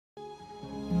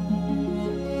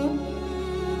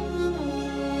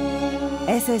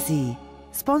SSE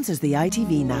sponsors the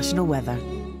ITV National Weather.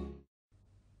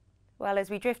 Well,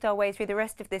 as we drift our way through the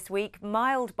rest of this week,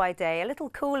 mild by day, a little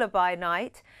cooler by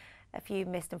night. A few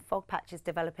mist and fog patches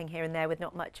developing here and there with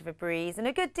not much of a breeze, and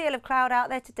a good deal of cloud out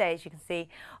there today, as you can see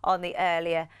on the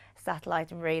earlier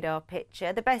satellite and radar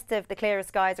picture. The best of the clearer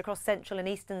skies across central and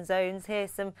eastern zones.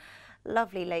 Here's some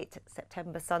lovely late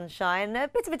September sunshine. A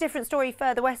bit of a different story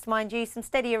further west, mind you. Some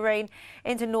steadier rain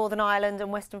into Northern Ireland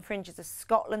and western fringes of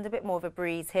Scotland. A bit more of a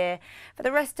breeze here. For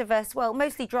the rest of us, well,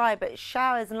 mostly dry, but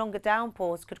showers and longer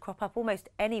downpours could crop up almost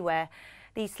anywhere.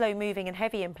 These slow moving and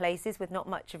heavy in places with not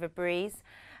much of a breeze.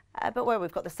 But where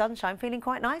we've got the sunshine, feeling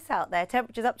quite nice out there.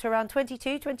 Temperatures up to around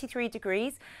 22, 23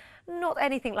 degrees. Not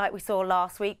anything like we saw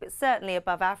last week, but certainly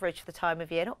above average for the time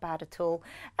of year. Not bad at all.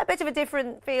 A bit of a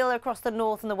different feel across the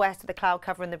north and the west with the cloud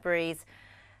cover and the breeze.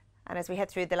 And as we head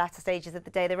through the latter stages of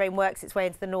the day, the rain works its way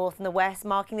into the north and the west,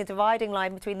 marking the dividing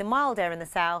line between the mild air in the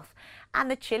south and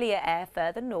the chillier air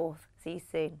further north. See you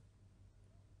soon.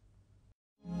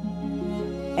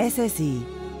 SSE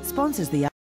sponsors the